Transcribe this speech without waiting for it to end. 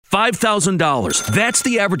$5,000. That's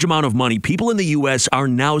the average amount of money people in the U.S. are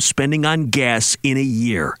now spending on gas in a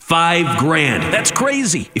year. $5,000. That's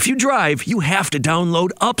crazy. If you drive, you have to download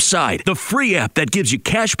Upside, the free app that gives you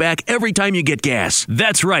cash back every time you get gas.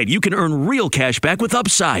 That's right. You can earn real cash back with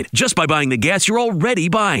Upside just by buying the gas you're already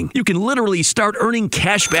buying. You can literally start earning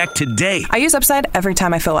cash back today. I use Upside every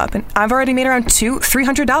time I fill up, and I've already made around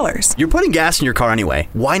 $300. You're putting gas in your car anyway.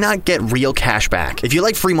 Why not get real cash back? If you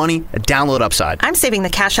like free money, download Upside. I'm saving the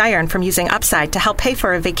cash I earn from using Upside to help pay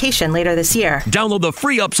for a vacation later this year. Download the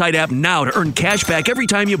free Upside app now to earn cash back every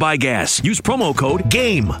time you buy gas. Use promo code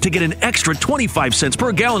GAME to get an extra 25 cents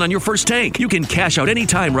per gallon on your first tank. You can cash out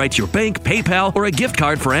anytime right to your bank, PayPal, or a gift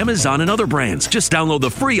card for Amazon and other brands. Just download the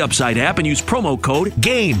free Upside app and use promo code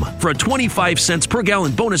GAME for a 25 cents per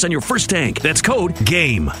gallon bonus on your first tank. That's code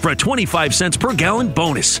GAME for a 25 cents per gallon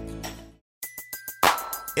bonus.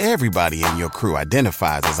 Everybody in your crew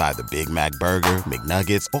identifies as either Big Mac Burger,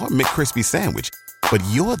 McNuggets, or McCrispy Sandwich. But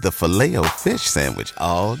you're the Filet-O-Fish Sandwich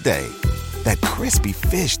all day. That crispy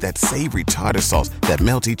fish, that savory tartar sauce, that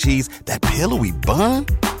melty cheese, that pillowy bun.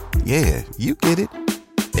 Yeah, you get it.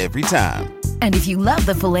 Every time. And if you love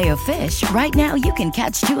the Filet-O-Fish, right now you can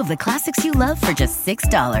catch two of the classics you love for just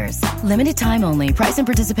 $6. Limited time only. Price and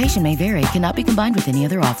participation may vary. Cannot be combined with any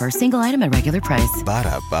other offer. Single item at regular price.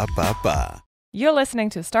 Ba-da-ba-ba-ba. You're listening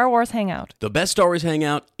to Star Wars Hangout. The best Star Wars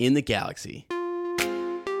hangout in the galaxy.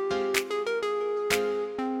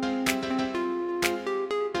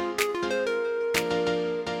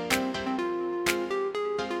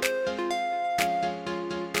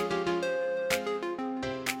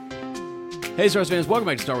 Hey, Star Wars fans, welcome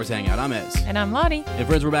back to Star Wars Hangout. I'm Ez. And I'm Lottie. And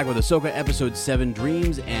friends, we're back with Ahsoka Episode 7,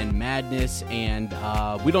 Dreams and Madness, and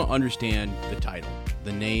we don't understand the title,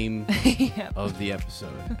 the name of the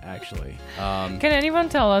episode, actually. Can anyone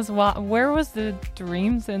tell us where was the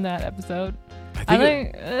dreams in that episode? I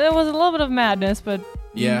think it was a little bit of madness, but...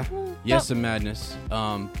 Yeah, yes, some madness.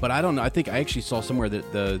 But I don't know. I think I actually saw somewhere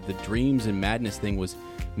that the dreams and madness thing was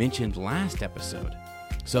mentioned last episode.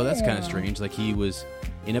 So that's kind of strange. Like he was...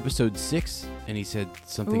 in episode 6, and he said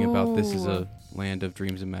something about this is a land of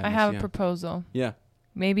dreams and madness. I have a proposal. Yeah.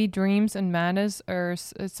 Maybe dreams and madness are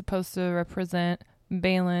supposed to represent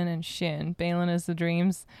Baylan and Shin. Baylan is the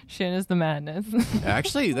dreams, Shin is the madness.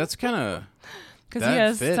 Actually, that's kind of... Because he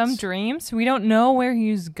has some dreams. We don't know where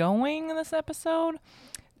he's going in this episode.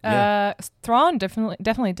 Yeah. Thrawn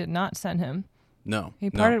definitely did not send him. No.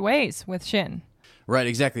 He parted ways with Shin. Right,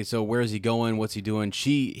 exactly. So where is he going? What's he doing?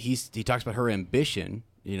 He talks about her ambition,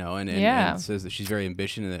 you know, and says that she's very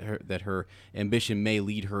ambitious and that her ambition may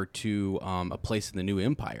lead her to a place in the new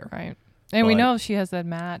empire. Right. And we know she has that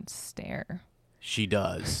mad stare. She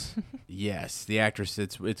does. Yes. The actress,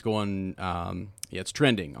 it's going, it's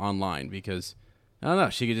trending online because, I don't know,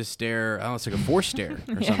 she could just stare, I don't know, it's like a force stare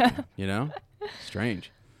or something, you know?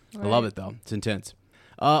 Strange. Right. I love it, though. It's intense.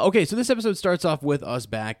 Okay, so this episode starts off with us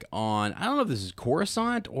back on, I don't know if this is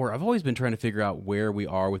Coruscant, or I've always been trying to figure out where we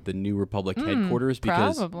are with the New Republic headquarters.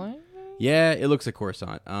 Because, probably. Yeah, it looks like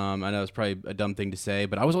Coruscant. I know it's probably a dumb thing to say,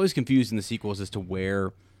 but I was always confused in the sequels as to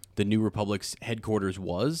where the New Republic's headquarters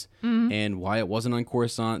was and why it wasn't on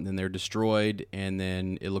Coruscant, and then they're destroyed, and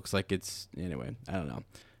then it looks like it's, anyway, I don't know.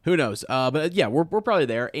 Who knows? But yeah, we're probably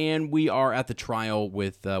there, and we are at the trial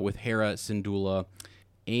with Hera Syndulla.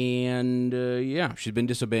 And she's been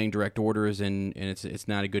disobeying direct orders, and it's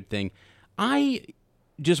not a good thing. I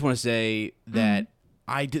just want to say that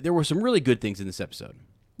there were some really good things in this episode.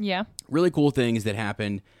 Yeah. Really cool things that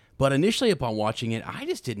happened. But initially upon watching it, I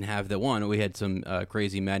just didn't have the one. We had some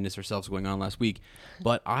crazy madness ourselves going on last week.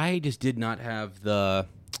 But I just did not have I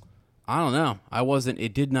don't know.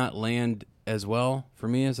 It did not land as well for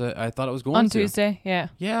me as I thought it was going to. On Tuesday, yeah.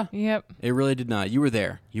 Yeah. Yep. It really did not. You were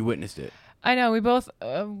there. You witnessed it. I know. We both,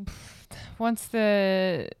 once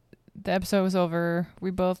the episode was over, we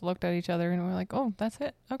both looked at each other and we're like, "Oh, that's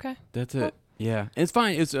it. Okay, that's it." Yeah, and it's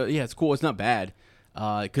fine. It's it's cool. It's not bad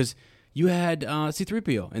because you had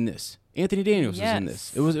C-3PO in this. Anthony Daniels is in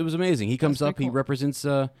this. It was amazing. He comes up. Cool. He represents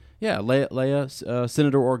Leia,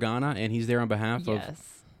 Senator Organa, and he's there on behalf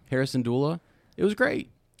of Hera Syndulla. It was great.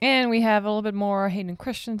 And we have a little bit more Hayden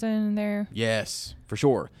Christensen in there. Yes, for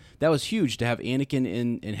sure. That was huge to have Anakin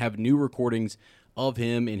in and have new recordings of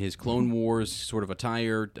him in his Clone Wars sort of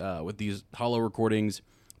attire with these holo recordings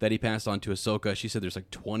that he passed on to Ahsoka. She said there's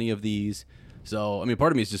like 20 of these. So, I mean,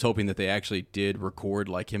 part of me is just hoping that they actually did record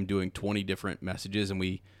like him doing 20 different messages and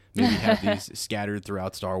we maybe have these scattered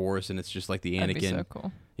throughout Star Wars and it's just like the Anakin. That'd be so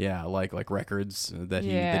cool. Yeah, like records that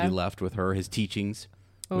he left with her, his teachings.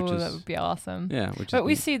 Oh, that would be awesome. Yeah, but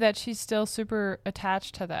we see that she's still super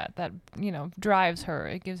attached to that. That drives her.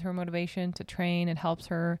 It gives her motivation to train. It helps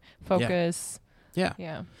her focus.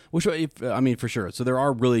 Yeah. Which, for sure. So there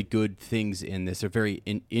are really good things in this. They're very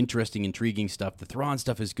interesting, intriguing stuff. The Thrawn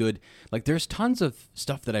stuff is good. Like, there's tons of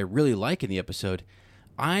stuff that I really like in the episode.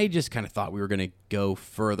 I just kind of thought we were going to go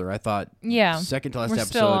further. I thought second to last episode. We're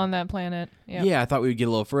still on that planet. Yeah, I thought we would get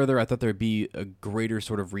a little further. I thought there would be a greater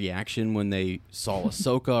sort of reaction when they saw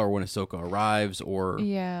Ahsoka or when Ahsoka arrives or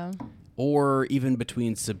even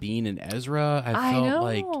between Sabine and Ezra. I felt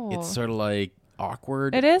like it's sort of like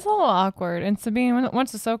awkward. It is a little awkward. And Sabine,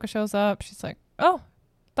 once Ahsoka shows up, she's like, "Oh,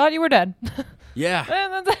 thought you were dead." Yeah.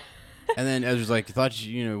 And then Ezra's like, "Thought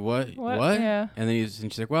what? Yeah. And then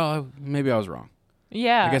she's like, "Well, maybe I was wrong."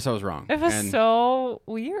 Yeah. I guess I was wrong. It was so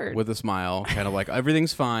weird. With a smile, kind of like,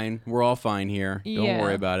 everything's fine. We're all fine here. Don't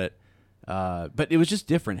worry about it. But it was just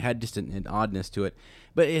different. It had just an oddness to it.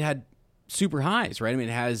 But it had super highs, right? I mean,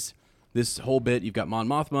 it has this whole bit. You've got Mon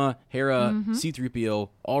Mothma, Hera, C-3PO,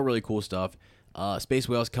 all really cool stuff. Space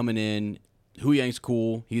Whales coming in. Hu Yang's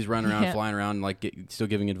cool. He's running around, flying around, still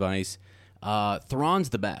giving advice.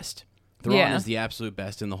 Thrawn's the best. Thrawn is the absolute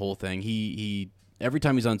best in the whole thing. He every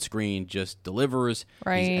time he's on screen, just delivers.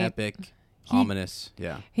 Right. He's epic, ominous.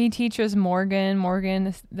 Yeah. He teaches Morgan.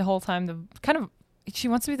 Morgan the whole time she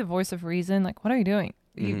wants to be the voice of reason. Like, what are you doing?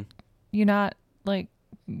 You're not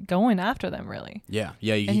going after them, really. Yeah.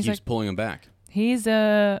 Yeah. He keeps pulling them back. He's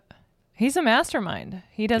a mastermind.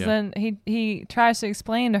 He doesn't. He tries to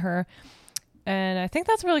explain to her, and I think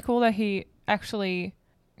that's really cool that he actually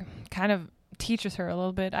kind of teaches her a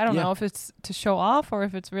little bit. I don't know if it's to show off or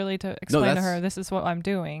if it's really to explain to her, this is what I'm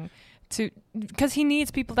doing, because he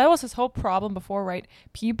needs people. That was his whole problem before, right?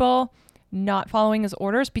 People not following his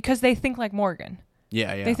orders because they think like Morgan.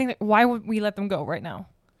 Yeah. They think, why would we let them go right now?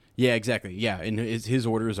 Yeah, exactly. Yeah, and his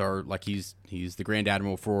orders are like he's the Grand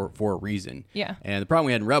Admiral for a reason. Yeah. And the problem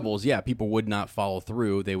we had in Rebels, people would not follow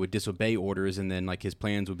through. They would disobey orders, and then his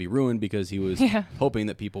plans would be ruined because he was hoping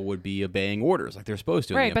that people would be obeying orders like they're supposed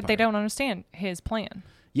to. Right, but they don't understand his plan.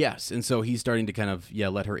 Yes, and so he's starting to kind of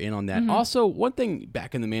let her in on that. Also, one thing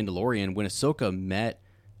back in The Mandalorian, when Ahsoka met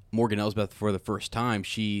Morgan Elsbeth for the first time,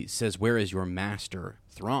 she says, "Where is your master,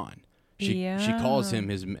 Thrawn?" She calls him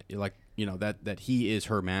his that he is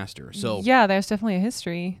her master. So there's definitely a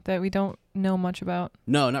history that we don't know much about.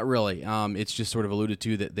 No, not really. It's just sort of alluded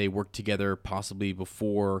to that they worked together possibly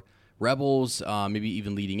before Rebels, maybe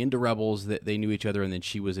even leading into Rebels, that they knew each other, and then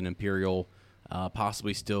she was an Imperial,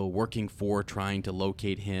 possibly still working for, trying to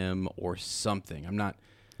locate him or something. I'm not.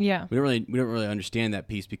 Yeah. We don't really understand that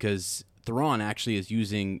piece because Thrawn actually is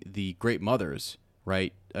using the Great Mothers,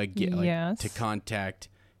 right? To contact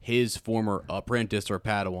his former apprentice or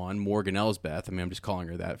Padawan, Morgan Elsbeth. I mean, I'm just calling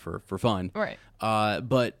her that for fun. Right.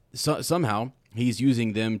 But somehow he's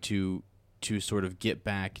using them to sort of get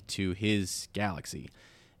back to his galaxy.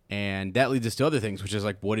 And that leads us to other things, which is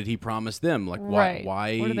what did he promise them? Why?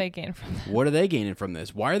 What do they gain from this? What are they gaining from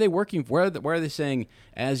this? Why are they working? Why are they saying,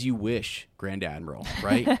 "As you wish, Grand Admiral"?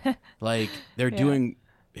 Right? They're doing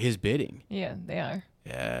his bidding. Yeah, they are.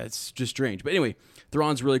 Yeah, it's just strange. But anyway,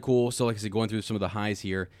 Thrawn's really cool. So, like I said, going through some of the highs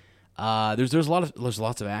here. There's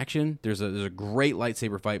lots of action. There's a great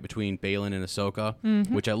lightsaber fight between Baylan and Ahsoka,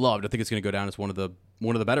 which I loved. I think it's going to go down as one of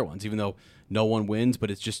the better ones, even though no one wins. But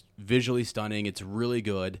it's just visually stunning. It's really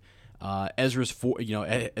good. Ezra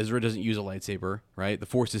doesn't use a lightsaber, right? The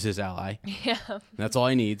Force is his ally. Yeah, that's all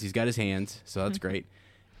he needs. He's got his hands, so that's great.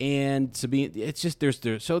 And Sabine, it's just there's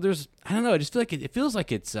I don't know. I just feel like it feels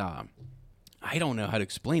like it's I don't know how to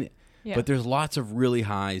explain it, but there's lots of really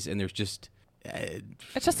highs, and there's just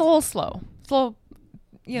it's just a little slow.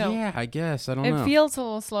 Yeah, I guess I don't know. It feels a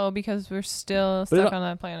little slow because we're still stuck on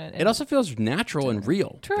that planet. It also feels natural and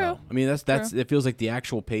real. True. Though. I mean, that's it feels like the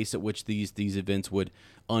actual pace at which these events would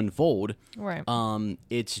unfold. Right.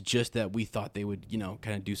 It's just that we thought they would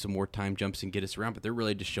kind of do some more time jumps and get us around, but they're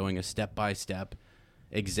really just showing us step by step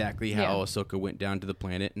exactly how Ahsoka went down to the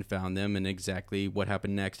planet and found them, and exactly what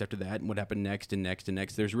happened next after that, and what happened next and next and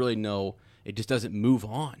next. There's really it just doesn't move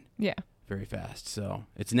on very fast. So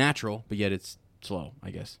it's natural, but yet it's slow,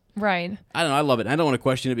 I guess. Right. I don't know. I love it. I don't want to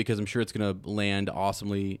question it because I'm sure it's going to land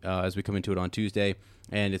awesomely as we come into it on Tuesday,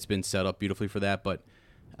 and it's been set up beautifully for that. But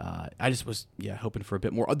I just was hoping for a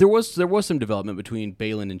bit more. There was some development between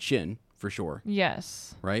Baylan and Shin for sure.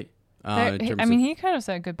 Yes. Right. He kind of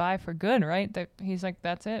said goodbye for good, right? That he's like,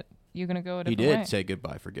 that's it. You're gonna go a different way. He did say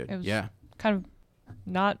goodbye for good. It was kind of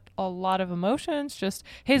not a lot of emotions. Just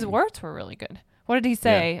his words were really good. What did he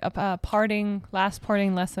say? A last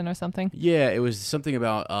parting lesson or something? Yeah, it was something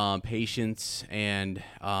about patience and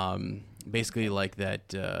basically like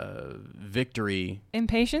that victory.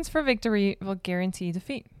 Impatience for victory will guarantee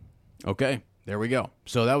defeat. Okay, there we go.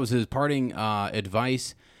 So that was his parting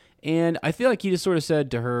advice. And I feel like he just sort of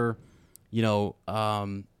said to her,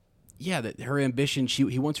 that her ambition,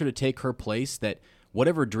 he wants her to take her place, that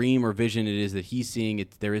whatever dream or vision it is that he's seeing,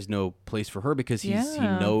 there is no place for her because he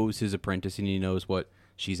knows his apprentice and he knows what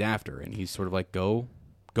she's after. And he's sort of like, go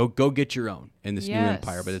get your own in this new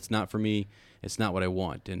empire. But it's not for me. It's not what I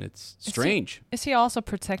want. And it's strange. Is he also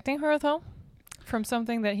protecting her, though, from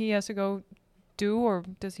something that he has to go do, or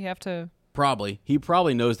does he have to... Probably. He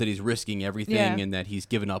probably knows that he's risking everything and that he's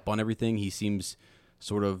given up on everything. He seems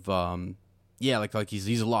sort of, like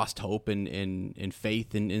he's lost hope and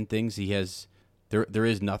faith in things. He has, there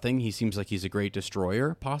is nothing. He seems like he's a great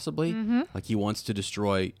destroyer, possibly. Mm-hmm. Like he wants to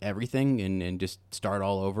destroy everything and just start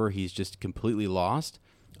all over. He's just completely lost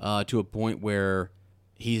to a point where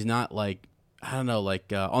he's not like, I don't know,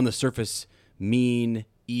 like on the surface, mean,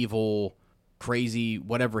 evil, crazy,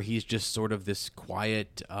 whatever. He's just sort of this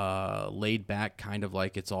quiet, laid back kind of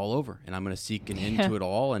like it's all over and I'm going to seek an end to it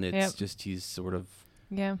all. And it's just, he's sort of,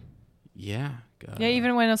 even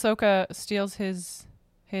when Ahsoka steals his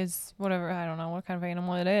whatever, I don't know what kind of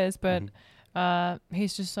animal it is, but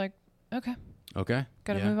he's just like, okay,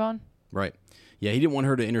 gotta move on. Right. Yeah, he didn't want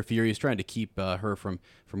her to interfere. He was trying to keep her from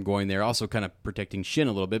going there. Also kind of protecting Shin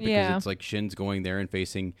a little bit because it's like Shin's going there and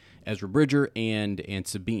facing Ezra Bridger and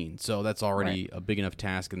Sabine. So that's already a big enough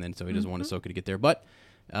task, and then so he doesn't want Ahsoka to get there. But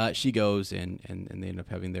she goes, and they end up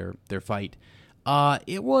having their fight.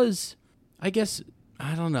 It was, I guess,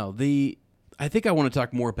 I don't know. I think I want to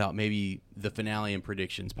talk more about maybe the finale and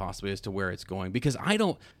predictions possibly as to where it's going, because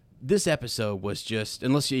this episode was just,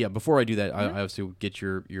 before I do that, I obviously will get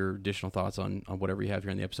your additional thoughts on whatever you have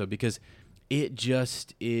here in the episode, because it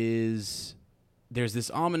just is, there's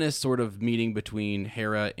this ominous sort of meeting between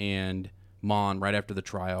Hera and Mon right after the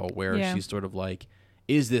trial where she's sort of like,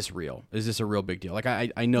 is this real? Is this a real big deal? Like,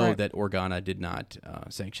 I know that Organa did not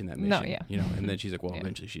sanction that mission, and then she's like, well,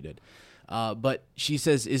 eventually she did. But she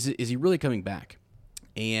says, is he really coming back?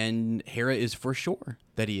 And Hera is for sure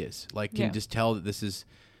that he is. Like, can just tell that this is,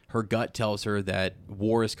 her gut tells her that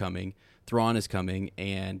war is coming, Thrawn is coming,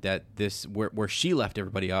 and that this, where she left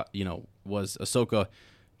everybody up, was Ahsoka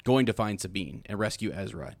going to find Sabine and rescue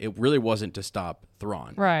Ezra. It really wasn't to stop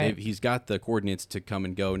Thrawn. Right. He's got the coordinates to come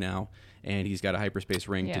and go now, and he's got a hyperspace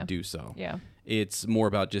ring to do so. Yeah. It's more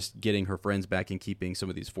about just getting her friends back and keeping some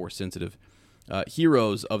of these Force-sensitive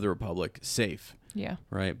heroes of the Republic safe. Yeah.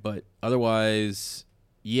 Right. But otherwise,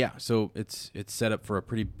 so it's set up for a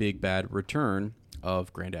pretty big bad return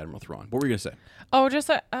of Grand Admiral Thrawn. What were you going to say? Oh, just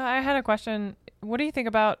I had a question. What do you think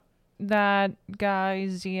about that guy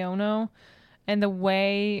Ziono and the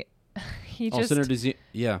way he just... Senator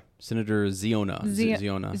Ziona.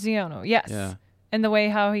 Ziono, yes. Yeah. And the way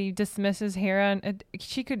how he dismisses Hera, and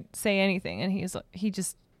she could say anything, and he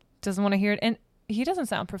just doesn't want to hear it. And he doesn't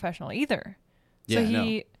sound professional either. So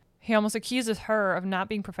he almost accuses her of not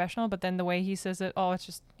being professional, but then the way he says it, it's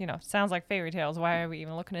just, sounds like fairy tales. Why are we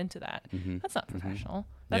even looking into that? Mm-hmm. That's not professional.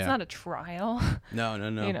 That's not a trial. No.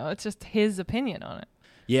 It's just his opinion on it.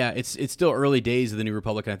 Yeah, it's still early days of the New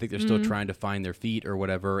Republic, and I think they're still trying to find their feet or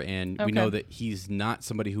whatever, and we know that he's not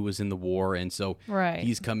somebody who was in the war, and so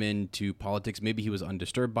he's come into politics. Maybe he was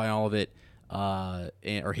undisturbed by all of it,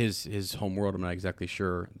 or his home world. I'm not exactly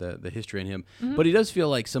sure the history in him, but he does feel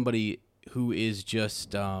like somebody who is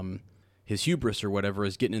just his hubris or whatever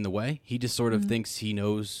is getting in the way. He just sort of thinks he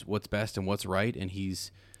knows what's best and what's right, and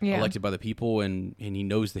he's elected by the people, and he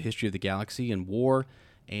knows the history of the galaxy and war.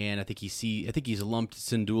 And I think he's lumped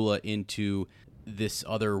Syndulla into this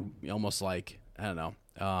other, almost like, I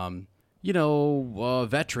don't know,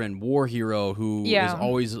 veteran war hero who is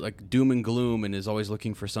always like doom and gloom and is always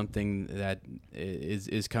looking for something that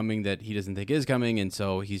is coming that he doesn't think is coming, and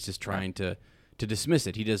so he's just trying to dismiss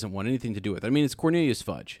it. He doesn't want anything to do with it. I mean, it's Cornelius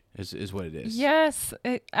Fudge is what it is. Yes,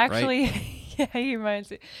 actually, right? he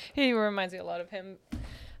reminds me a lot of him.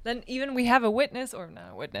 Then even we have a witness, or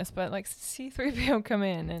not a witness, but like C-3PO come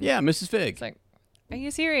in. And Mrs. Fig. It's like, are you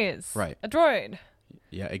serious? Right. A droid.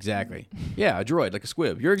 Yeah, exactly. A droid, like a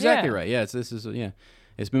squib. You're exactly right. Yeah,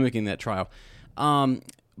 it's mimicking that trial.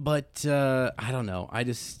 But I don't know. I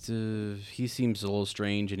just, he seems a little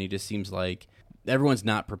strange, and he just seems like everyone's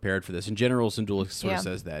not prepared for this. In general, Syndulla sort of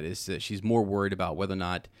says that, is that she's more worried about whether or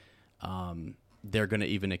not they're going to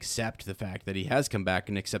even accept the fact that he has come back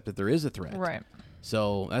and accept that there is a threat. Right.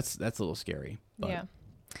 So that's a little scary. But,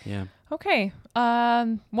 yeah. Okay.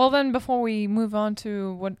 Well, then before we move on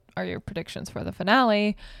to what are your predictions for the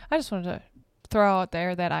finale, I just wanted to throw out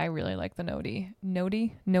there that I really like the Noti.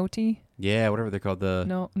 Yeah, whatever they're called.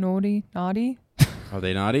 Naughty. Are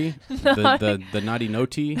they naughty? the naughty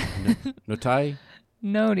Noti? Notai?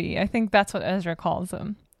 Noti. I think that's what Ezra calls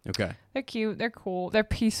them. Okay. They're cute. They're cool. They're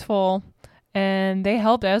peaceful. And they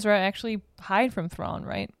helped Ezra actually hide from Thrawn,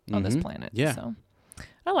 right? On this planet. Yeah. So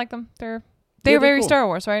I like them. They're they're very cool. Star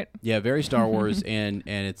Wars, right? Yeah, very Star Wars, and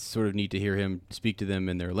it's sort of neat to hear him speak to them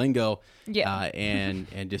in their lingo. Yeah. And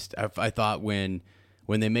just I thought when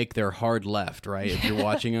they make their hard left, right? If you're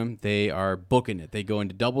watching them, they are booking it. They go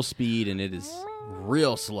into double speed, and it is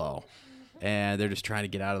real slow, and they're just trying to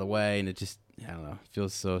get out of the way, and it just, I don't know,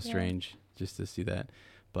 feels so strange just to see that.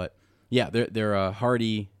 But yeah, they're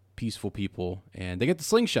hardy, peaceful people, and they get the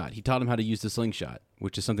slingshot. He taught them how to use the slingshot,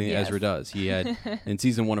 which is something that Ezra does. He had in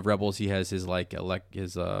season 1 of Rebels, he has his I don't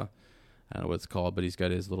know what it's called, but he's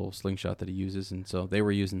got his little slingshot that he uses, and so they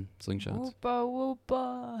were using slingshots. Whoopa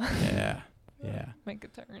whoopa. Yeah. Make a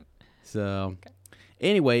turn. So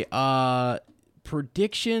anyway,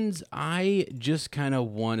 predictions. I just kind of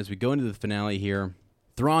want, as we go into the finale here,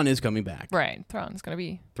 Thrawn is coming back. Right. Thrawn's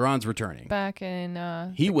returning. Back in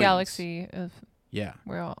he the wins. galaxy of Yeah.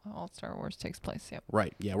 where all Star Wars takes place. Yep.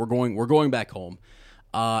 Right. Yeah, we're going back home.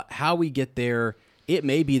 How we get there, it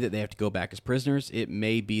may be that they have to go back as prisoners. It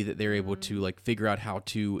may be that they're able to figure out how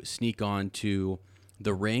to sneak onto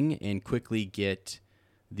the ring and quickly get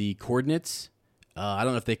the coordinates. I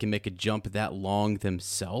don't know if they can make a jump that long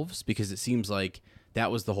themselves, because it seems like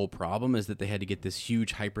that was the whole problem, is that they had to get this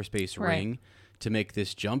huge hyperspace ring to make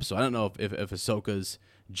this jump. So I don't know if Ahsoka's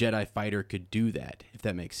Jedi fighter could do that, if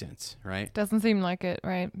that makes sense, right? Doesn't seem like it,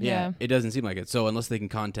 right? Yeah, it doesn't seem like it. So unless they can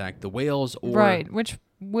contact the whales or... Right, which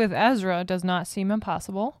with Ezra does not seem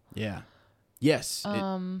impossible. Yeah. Yes,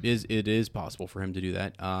 it is possible for him to do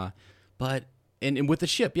that. But... And with the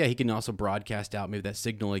ship, he can also broadcast out maybe that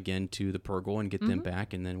signal again to the Purrgil and get them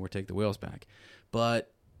back, and then we'll take the whales back.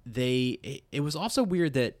 But it was also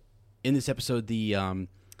weird that in this episode the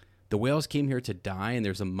whales came here to die, and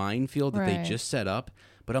there's a minefield that they just set up.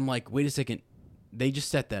 But I'm like, wait a second, they just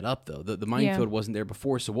set that up though. The minefield wasn't there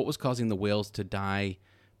before, so what was causing the whales to die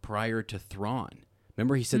prior to Thrawn?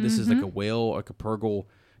 Remember, he said this is like a whale, like a Purrgil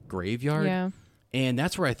graveyard. Yeah. And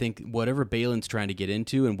that's where I think whatever Balin's trying to get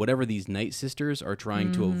into, and whatever these Night Sisters are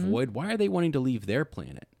trying to avoid, why are they wanting to leave their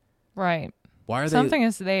planet? Right. Why are something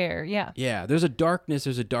is there, yeah. Yeah, there's a darkness,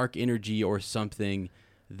 there's a dark energy or something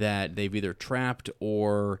that they've either trapped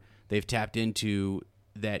or they've tapped into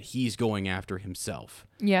that he's going after himself.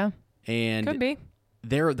 Yeah. And could be.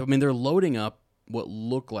 They're loading up what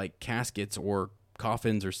look like caskets or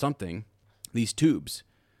coffins or something, these tubes.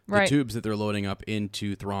 The tubes that they're loading up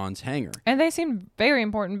into Thrawn's hangar. And they seem very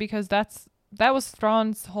important, because that was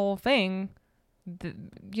Thrawn's whole thing.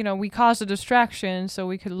 We caused a distraction so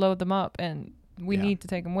we could load them up, and we need to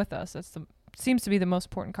take them with us. Seems to be the most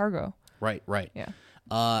important cargo. Right. Yeah.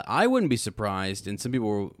 I wouldn't be surprised, and some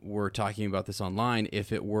people were talking about this online,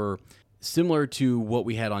 if it were similar to what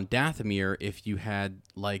we had on Dathomir, if you had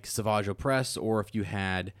like Savage Opress, or if you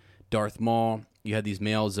had Darth Maul, you had these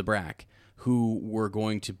male Zabrak, who were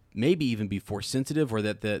going to maybe even be force sensitive, or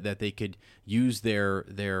that they could use their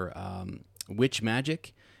witch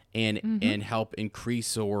magic and help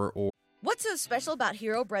increase or. What's so special about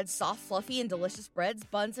Hero Bread's soft, fluffy, and delicious breads,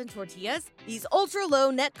 buns, and tortillas? These ultra-low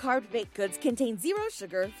net-carb baked goods contain 0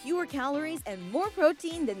 sugar, fewer calories, and more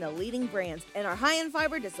protein than the leading brands, and are high in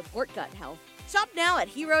fiber to support gut health. Shop now at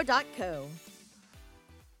hero.co.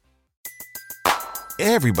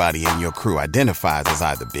 Everybody in your crew identifies as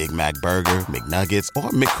either Big Mac Burger, McNuggets, or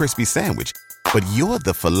McCrispy Sandwich. But you're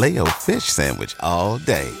the Filet-O-Fish Sandwich all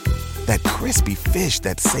day. That crispy fish,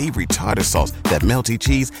 that savory tartar sauce, that melty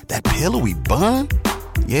cheese, that pillowy bun.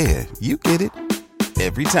 Yeah, you get it.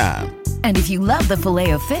 Every time. And if you love the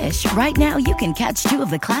Filet-O-Fish, right now you can catch 2 of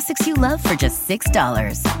the classics you love for just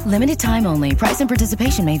 $6. Limited time only. Price and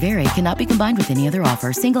participation may vary. Cannot be combined with any other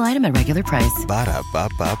offer. Single item at regular price.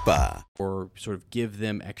 Ba-da-ba-ba-ba. Or sort of give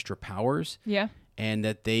them extra powers. Yeah. And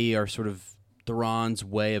that they are sort of Thrawn's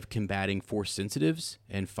way of combating force sensitives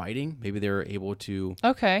and fighting. Maybe they're able to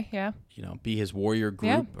be his warrior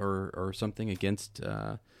group or something against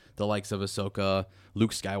the likes of Ahsoka,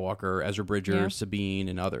 Luke Skywalker, Ezra Bridger, Sabine,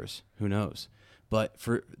 and others. Who knows? But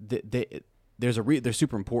for they're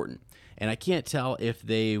super important, and I can't tell if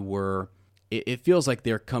they were. It feels like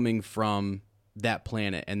they're coming from that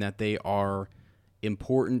planet, and that they are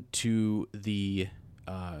important to the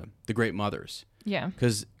Great Mothers. Yeah,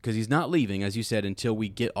 because he's not leaving, as you said, until we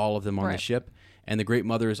get all of them on the ship. And the Great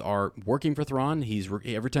Mothers are working for Thrawn.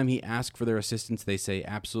 Every time he asks for their assistance, they say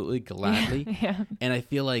absolutely, gladly. Yeah. And I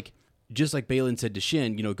feel like just like Balin said to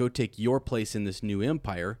Shin, go take your place in this new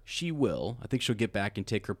empire. She will. I think she'll get back and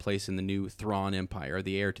take her place in the new Thrawn empire,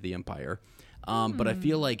 the heir to the empire. But I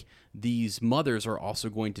feel like these mothers are also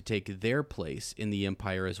going to take their place in the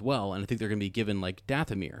empire as well, and I think they're going to be given like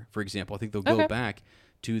Dathomir, for example. I think they'll go back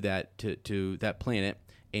to that to that planet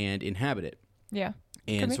and inhabit it. Yeah.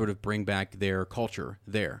 And sort of bring back their culture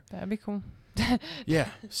there. That'd be cool. Yeah.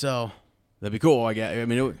 So that'd be cool. I guess. I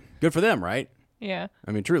mean, good for them, right? Yeah.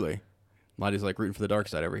 I mean, truly. Lottie's like rooting for the dark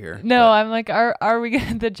side over here. No, I'm like, are we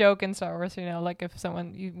gonna the joke in Star Wars? Like if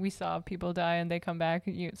we saw people die and they come back,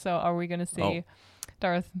 so are we gonna see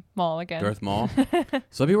Darth Maul again? Darth Maul.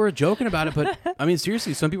 Some people were joking about it, but I mean,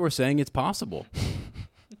 seriously, some people are saying it's possible.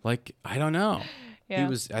 Like, I don't know. Yeah.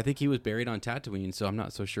 I think he was buried on Tatooine, so I'm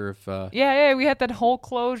not so sure if. Yeah, we had that whole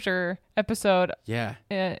closure episode. Yeah.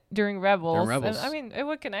 During Rebels. And, I mean, it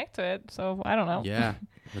would connect to it, so I don't know. Yeah,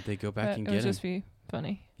 but they go back and get him. It would just be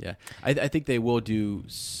funny. Yeah, I think they will do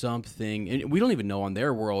something, and we don't even know on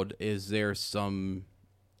their world. Is there some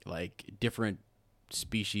like different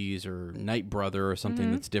species or Night Brother or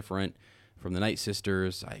something that's different from the Night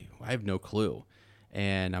Sisters? I have no clue,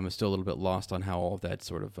 and I'm still a little bit lost on how all of that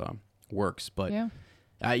sort of works. But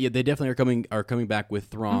they definitely are coming back with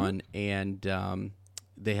Thrawn, and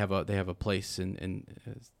they have a place in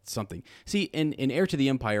something. See, in Heir to the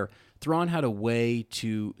Empire, Thrawn had a way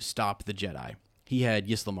to stop the Jedi. He had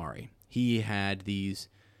Yislamari. He had these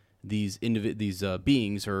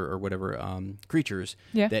beings or whatever creatures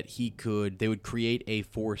that they would create a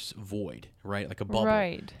force void, right, like a bubble,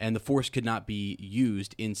 right, and the force could not be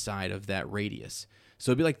used inside of that radius.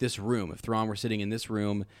 So it'd be like this room. If Thrawn were sitting in this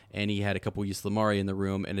room and he had a couple Yislamari in the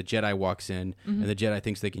room, and a Jedi walks in, and the Jedi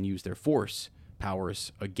thinks they can use their force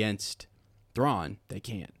powers against Thrawn, they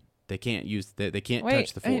can't. They can't use. They can't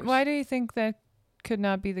touch the force. Why do you think that could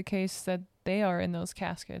not be the case, that they are in those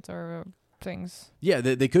caskets or things? Yeah,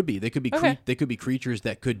 they could be. They could be. They could be creatures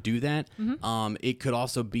that could do that. It could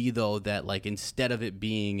also be though that like instead of it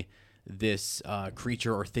being this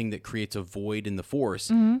creature or thing that creates a void in the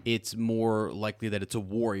force, it's more likely that it's a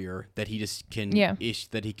warrior that he just can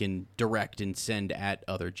that he can direct and send at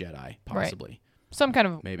other Jedi, possibly. Right. Some kind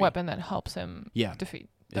of weapon that helps him defeat.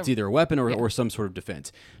 It's either a weapon or some sort of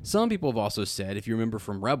defense. Some people have also said, if you remember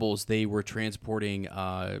from Rebels, they were transporting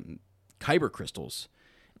kyber crystals.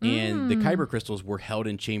 And the kyber crystals were held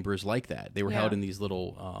in chambers like that. They were held in these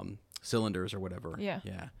little cylinders or whatever. Yeah.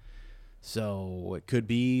 So it could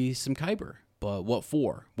be some kyber. But what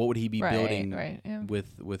for? What would he be building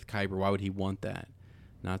with kyber? Why would he want that?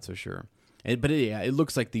 Not so sure. But it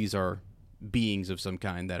looks like these are beings of some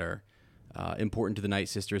kind that are important to the Night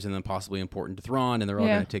Sisters, and then possibly important to Thrawn, and they're all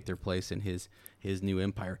going to take their place in his new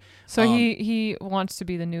empire. So he wants to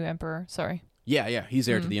be the new emperor. Sorry. Yeah, he's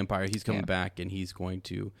heir to the empire. He's coming back, and he's going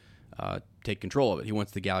to take control of it. He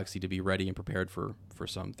wants the galaxy to be ready and prepared for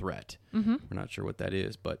some threat. We're not sure what that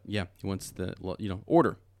is, but he wants the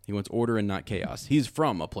order. He wants order and not chaos. He's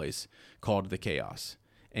from a place called the Chaos,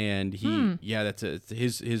 and that's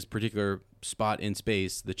his particular spot in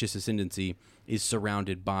space. The Chiss Ascendancy is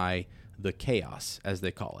surrounded by the chaos, as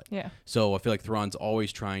they call it. Yeah. So I feel like Thrawn's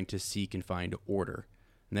always trying to seek and find order.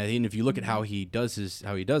 And if you look at how he does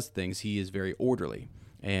things, he is very orderly,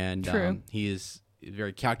 and he is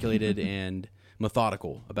very calculated and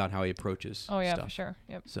methodical about how he approaches. Oh yeah, stuff. For sure.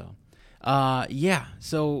 Yep. So,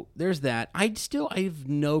 so there's that. I have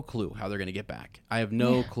no clue how they're going to get back. I have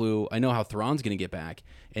no clue. I know how Thrawn's going to get back,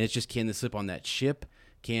 and it's just, can they slip on that ship?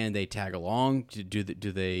 Can they tag along? Do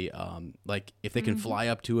they like if they can fly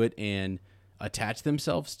up to it and attach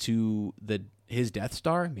themselves to his Death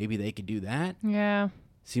Star? Maybe they could do that. Yeah.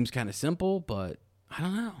 Seems kind of simple, but I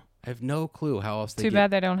don't know. I have no clue how else they Too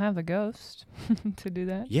bad they don't have the ghost to do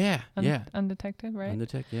that. Yeah, Undetected, right?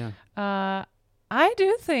 Undetected, yeah. I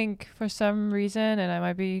do think for some reason, and I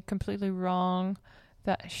might be completely wrong,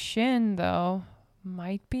 that Shin, though,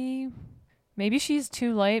 might be... Maybe she's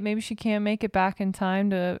too late. Maybe she can't make it back in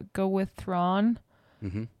time to go with Thrawn.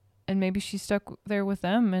 And maybe she's stuck there with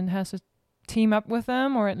them and has to team up with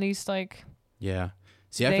them, or at least, like... Yeah.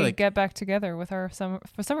 See, I feel like get back together with her.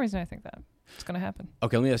 For some reason, I think that it's going to happen.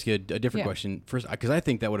 Okay, let me ask you a different question first, because I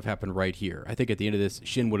think that would have happened right here. I think at the end of this,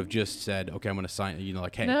 Shin would have just said, "Okay, I'm going to sign."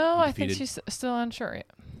 Like, hey, no, I think she's still unsure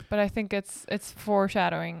yet. But I think it's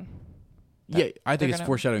foreshadowing. Yeah, I think it's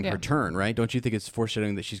foreshadowing her turn, right? Don't you think it's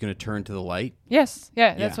foreshadowing that she's going to turn to the light? Yes,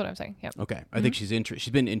 that's what I'm saying. Yep. Okay, I think she's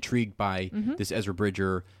been intrigued by this Ezra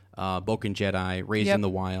Bridger, Boken Jedi, raised in the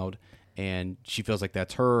wild. And she feels like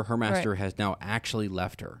that's her. Her master has now actually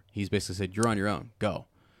left her. He's basically said, "You're on your own. Go."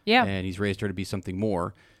 Yeah. And he's raised her to be something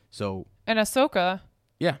more. So. And Ahsoka.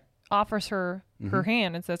 Yeah. Offers her her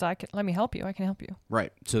hand and says, let me help you. I can help you.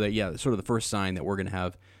 Right. So that, sort of the first sign that we're going to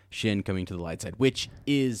have Shin coming to the light side, which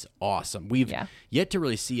is awesome. We've yet to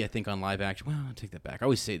really see, I think, on live action. Well, I'll take that back. I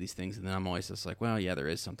always say these things, and then I'm always just like, well, yeah, there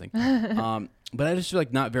is something. But I just feel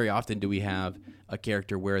like not very often do we have a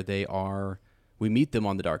character where we meet them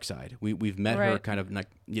on the dark side. We've met her kind of, like,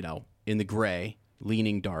 in the gray,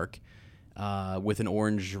 leaning dark, with an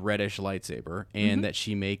orange reddish lightsaber, and that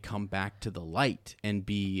she may come back to the light and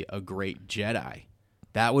be a great Jedi.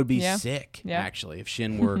 That would be sick, actually, if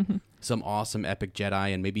Shin were some awesome epic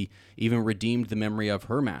Jedi and maybe even redeemed the memory of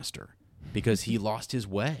her master because he lost his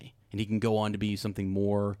way and he can go on to be something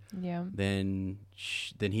more than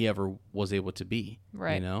he ever was able to be.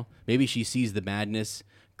 Right. Maybe she sees the madness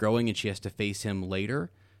growing and she has to face him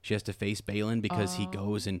later. She has to face Balin because he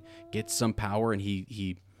goes and gets some power and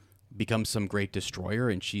he becomes some great destroyer,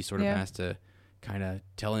 and she sort of has to kind of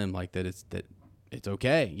tell him like that it's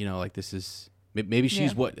okay. Like this is. Maybe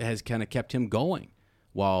she's what has kind of kept him going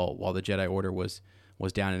while the Jedi Order was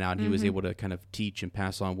down and out. And he was able to kind of teach and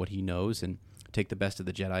pass on what he knows and take the best of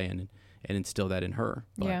the Jedi and instill that in her.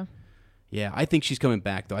 But, I think she's coming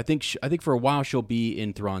back though. I think for a while she'll be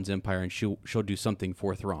in Thrawn's empire and she'll do something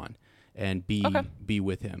for Thrawn and be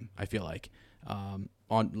with him. I feel like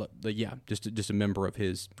just a member of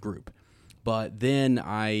his group. But then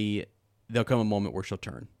there'll come a moment where she'll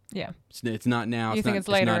turn. Yeah. It's not now. You think it's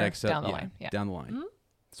later down the line. Yeah. Down the line. Mm-hmm.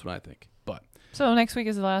 That's what I think. But so next week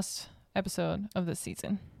is the last episode of this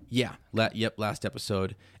season. Yeah. Last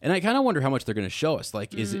episode. And I kind of wonder how much they're going to show us.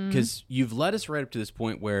 Like, is it because you've led us right up to this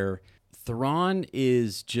point where Thrawn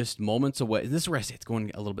is just moments away. This is where I say it's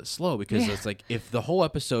going a little bit slow because it's like if the whole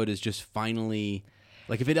episode is just finally,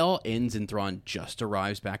 like if it all ends and Thrawn just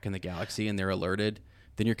arrives back in the galaxy and they're alerted,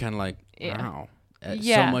 then you're kind of like, wow.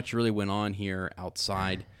 So much really went on here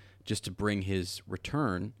outside just to bring his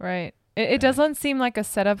return. Right. It doesn't seem like a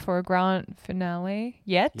setup for a grand finale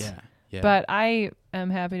yet. Yeah. But I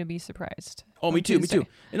am happy to be surprised. Oh, me too.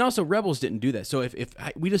 And also, Rebels didn't do that. So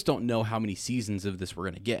we just don't know how many seasons of this we're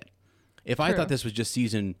going to get. If I thought this was just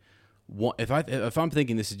season one, if I'm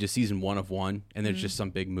thinking this is just season 1 of 1, and there's just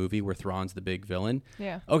some big movie where Thrawn's the big villain.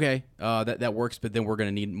 Yeah. Okay, that works. But then we're going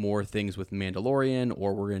to need more things with Mandalorian,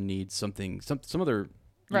 or we're going to need some other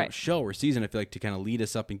show or season, I feel like, to kind of lead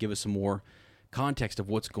us up and give us some more context of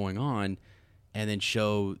what's going on, and then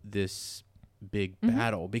show this big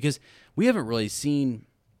battle, because we don't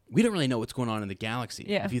really know what's going on in the galaxy.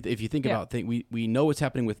 Yeah. If you think about things, we know what's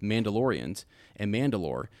happening with Mandalorians and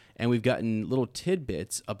Mandalore, and we've gotten little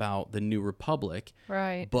tidbits about the New Republic.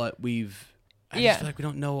 Right. But I just feel like we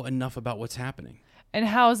don't know enough about what's happening. And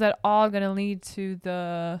how is that all going to lead to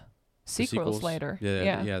the sequels later?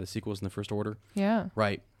 Yeah, the sequels in the First Order. Yeah.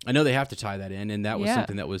 Right. I know they have to tie that in, and that was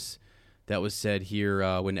something that was said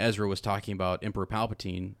here when Ezra was talking about Emperor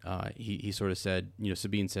Palpatine. He sort of said,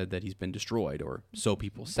 Sabine said that he's been destroyed, or so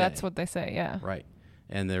people say. That's what they say, yeah. Right.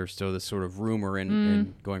 And there's still this sort of rumor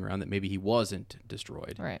and going around that maybe he wasn't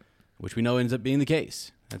destroyed. Right. Which we know ends up being the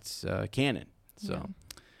case. That's canon. So,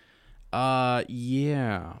 but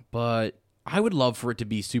I would love for it to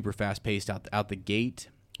be super fast paced out the gate.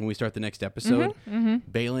 When we start the next episode,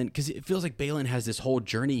 Balin, because it feels like Balin has this whole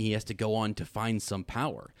journey he has to go on to find some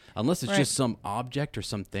power. Unless it's just some object or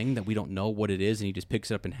something that we don't know what it is, and he just picks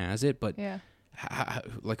it up and has it. But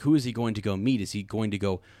who is he going to go meet? Is he going to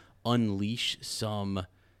go unleash some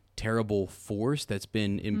terrible force that's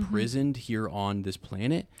been imprisoned here on this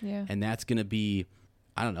planet? Yeah. And that's going to be,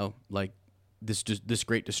 I don't know, like this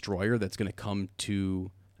great destroyer that's going to come to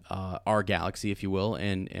our galaxy, if you will,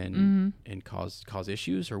 and cause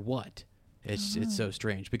issues, or what? It's so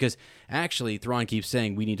strange, because actually Thrawn keeps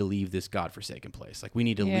saying we need to leave this godforsaken place. Like, we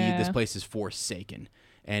need to leave. This place is forsaken,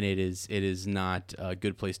 and it is not a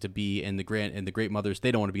good place to be. And the Great Mothers,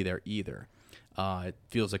 they don't want to be there either. It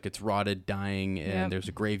feels like it's rotted, dying, and there's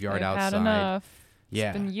a graveyard outside. Had enough.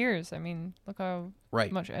 Yeah. It's been years. I mean, look how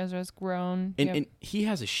much Ezra's grown. And he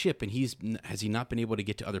has a ship, and has he not been able to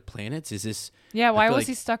get to other planets? Is this... Yeah, why was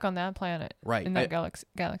he stuck on that planet? Right. In that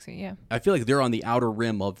galaxy, yeah. I feel like they're on the outer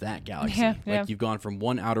rim of that galaxy. Yeah, you've gone from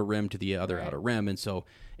one outer rim to the other outer rim, and so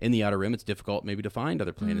in the outer rim, it's difficult maybe to find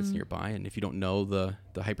other planets nearby, and if you don't know the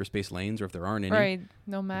hyperspace lanes, or if there aren't any... Right.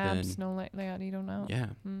 No maps, no layout, you don't know. Yeah.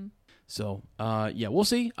 So, we'll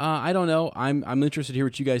see. I don't know. I'm interested to hear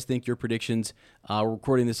what you guys think, your predictions. We're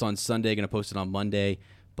recording this on Sunday, going to post it on Monday,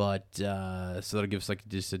 but so that'll give us like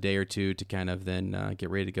just a day or two to kind of then get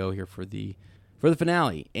ready to go here for the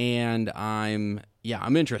finale. And I'm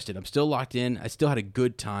interested. I'm still locked in. I still had a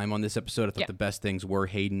good time on this episode. I thought the best things were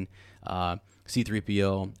Hayden,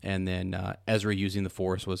 C-3PO, and then Ezra using the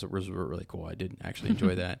Force was really cool. I did actually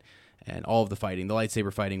enjoy that. and all of the fighting. The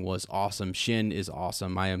lightsaber fighting was awesome. Shin is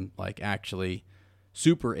awesome. I am actually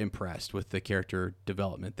super impressed with the character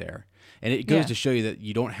development there. And it goes to show you that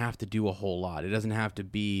you don't have to do a whole lot. It doesn't have to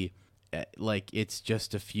be it's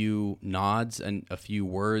just a few nods and a few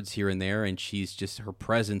words here and there, and she's just, her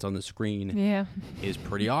presence on the screen is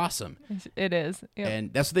pretty awesome. It is. Yep.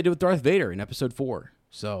 And that's what they did with Darth Vader in episode 4.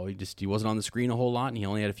 So he wasn't on the screen a whole lot, and he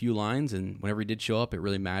only had a few lines, and whenever he did show up, it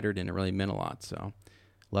really mattered, and it really meant a lot. So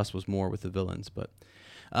less was more with the villains. But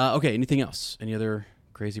okay, anything else? Any other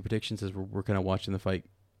crazy predictions as we're kind of watching the fight?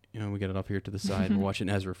 We get it up here to the side. We're watching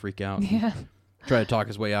Ezra freak out. Yeah. Try to talk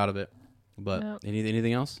his way out of it. But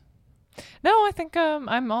anything else? No, I think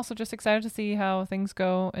I'm also just excited to see how things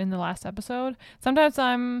go in the last episode. Sometimes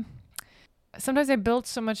I build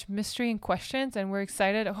so much mystery and questions, and we're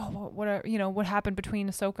excited. Oh, what happened between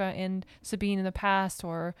Ahsoka and Sabine in the past,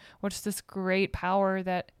 or what's this great power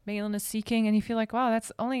that Malin is seeking? And you feel like, wow,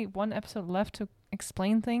 that's only one episode left to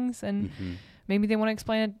explain things, and maybe they want to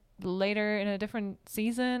explain it later in a different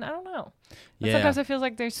season. I don't know. But sometimes it feels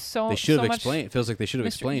like there's they should have explained. It feels like they should have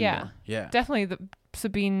explained more. Yeah, definitely the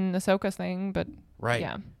Sabine Ahsoka thing, but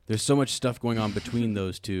yeah, there's so much stuff going on between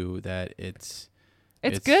those two that it's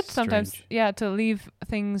good sometimes, to leave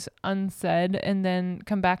things unsaid and then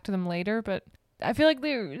come back to them later. But I feel like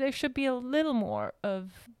there should be a little more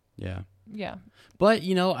of But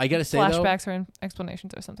I gotta say, flashbacks or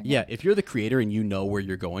explanations or something. Yeah, if you're the creator and you know where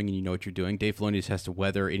you're going and you know what you're doing, Dave Filoni just has to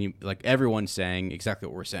weather any, everyone's saying exactly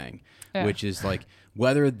what we're saying, which is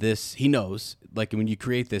whether this, he knows, when you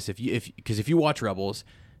create this, because if you watch Rebels,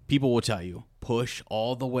 people will tell you push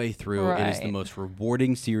all the way through. Right. It is the most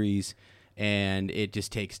rewarding series, and it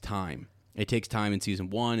just takes time. It takes time in season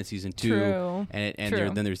 1 and season 2, True. and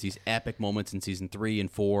then there's these epic moments in season 3 and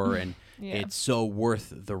 4, and it's so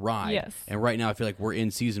worth the ride. Yes. And right now, I feel like we're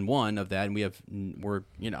in season 1 of that, and we're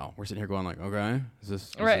sitting here going okay, is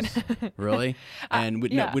this really? And we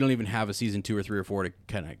don't even have a season 2 or 3 or 4 to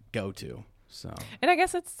kind of go to. So. And I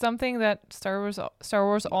guess it's something that Star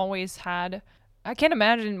Wars always had. I can't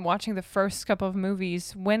imagine watching the first couple of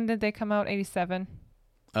movies. When did they come out? 87.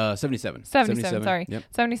 77. 77. Sorry. Yep.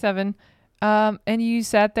 77. And you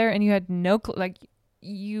sat there and you had no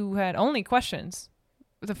you had only questions.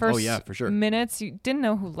 The first for sure. minutes, you didn't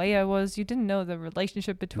know who Leia was. You didn't know the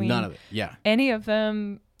relationship between none of it. Yeah. Any of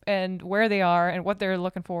them and where they are and what they're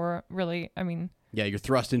looking for. Really, I mean. Yeah, you're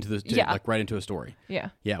thrust into right into a story. Yeah.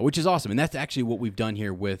 Yeah, which is awesome. And that's actually what we've done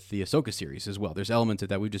here with the Ahsoka series as well. There's elements of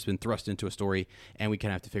that. We've just been thrust into a story, and we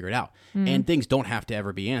kind of have to figure it out. Mm-hmm. And things don't have to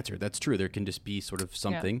ever be answered. That's true. There can just be sort of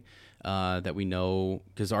something that we know,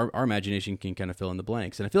 because our imagination can kind of fill in the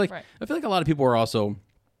blanks. And I feel like a lot of people are also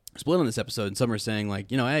split on this episode, and some are saying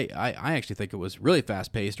hey, I actually think it was really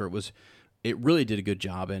fast-paced, or it really did a good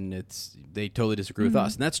job, and they totally disagree with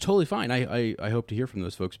us. And that's totally fine. I hope to hear from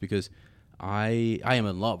those folks, because I am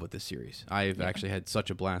in love with this series. I've actually had such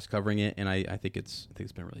a blast covering it, and I think it's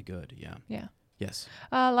been really good. Yeah. Yeah. Yes.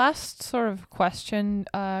 Last sort of question.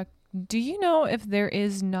 Do you know if there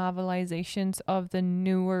is novelizations of the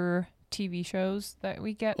newer TV shows that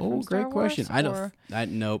we get from Star great question. Wars,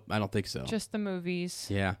 Nope, I don't think so. Just the movies.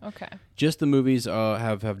 Yeah. Okay. Just the movies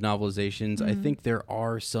have novelizations. Mm-hmm. I think there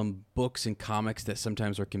are some books and comics that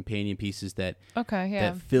sometimes are companion pieces that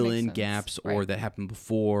fill in gaps or that happen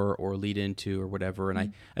before or lead into or whatever.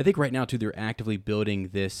 And I think right now too they're actively building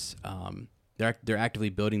this. They're actively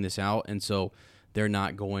building this out, and so they're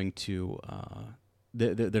not going to.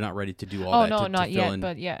 They're not ready to do all that to not fill yet, in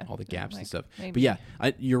but all the gaps and stuff. Maybe. But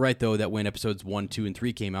yeah, you're right though that when episodes 1, 2, and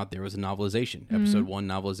 3 came out, there was a novelization. Mm-hmm. Episode 1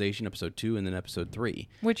 novelization, episode 2, and then episode 3,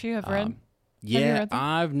 which you have read. Yeah,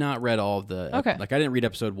 I've not read all of the. Okay. I didn't read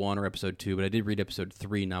episode 1 or episode 2, but I did read episode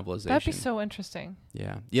 3 novelization. That'd be so interesting.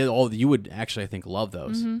 Yeah. You would actually, I think, love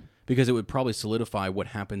those because it would probably solidify what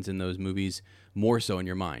happens in those movies more so in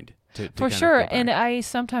your mind. For sure, and I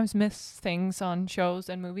sometimes miss things on shows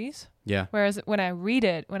and movies. Yeah. Whereas when I read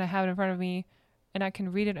it, when I have it in front of me, and I can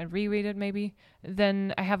read it and reread it maybe,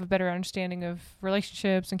 then I have a better understanding of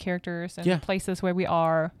relationships and characters and places where we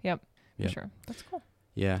are. Yep. For sure. That's cool.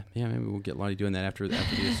 Yeah. Maybe we'll get Lottie doing that after the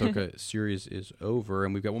Ahsoka series is over,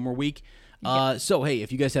 and we've got one more week. So hey,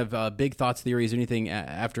 if you guys have big thoughts, theories, anything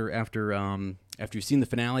after you've seen the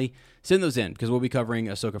finale, send those in, because we'll be covering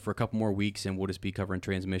Ahsoka for a couple more weeks, and we'll just be covering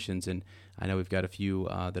transmissions. And I know we've got a few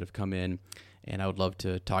that have come in, and I would love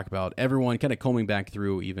to talk about everyone, kind of combing back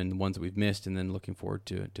through even the ones that we've missed, and then looking forward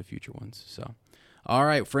to future ones. So, all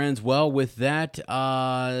right, friends. Well, with that,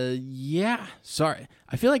 sorry,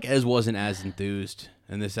 I feel like Ez wasn't as enthused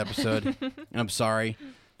in this episode. I'm sorry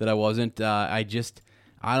that I wasn't.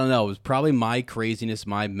 I don't know. It was probably my craziness,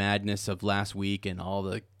 my madness of last week, and all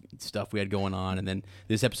the stuff we had going on, and then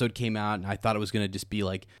this episode came out, and I thought it was going to just be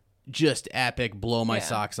like just epic, blow my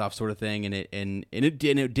socks off sort of thing, and it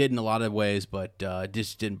did in a lot of ways, but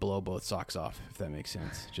just didn't blow both socks off, if that makes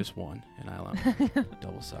sense. Just one, and I'm a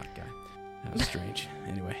double sock guy. That was strange.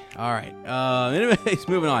 Anyway, all right. Anyways,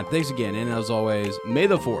 moving on. Thanks again, and as always, may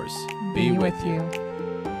the Force be with you.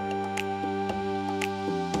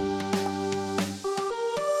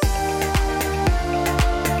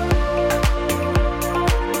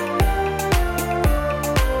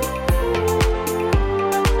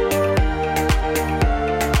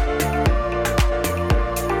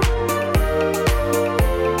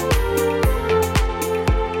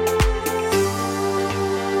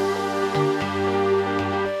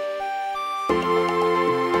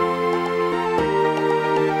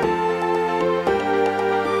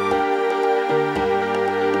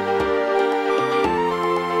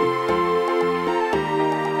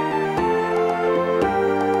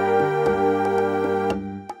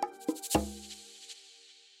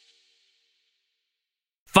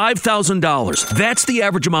 $5,000. That's the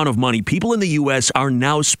average amount of money people in the U.S. are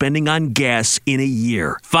now spending on gas in a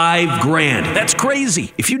year. $5,000. That's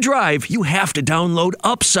crazy. If you drive, you have to download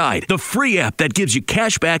Upside, the free app that gives you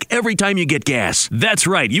cash back every time you get gas. That's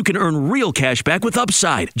right. You can earn real cash back with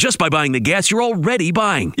Upside just by buying the gas you're already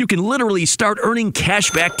buying. You can literally start earning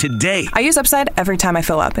cash back today. I use Upside every time I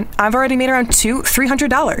fill up, and I've already made around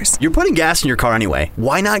 $300. You're putting gas in your car anyway.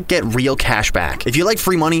 Why not get real cash back? If you like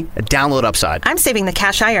free money, download Upside. I'm saving the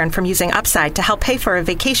cash I earn from using Upside to help pay for a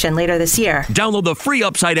vacation later this year. Download the free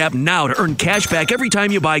Upside app now to earn cash back every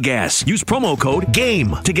time you buy gas. Use promo code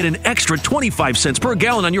GAME to get an extra 25 cents per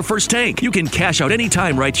gallon on your first tank. You can cash out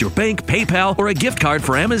anytime right to your bank, PayPal, or a gift card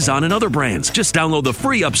for Amazon and other brands. Just download the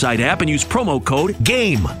free Upside app and use promo code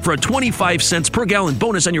GAME for a 25 cents per gallon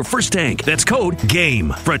bonus on your first tank. That's code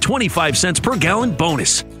GAME for a 25 cents per gallon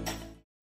bonus.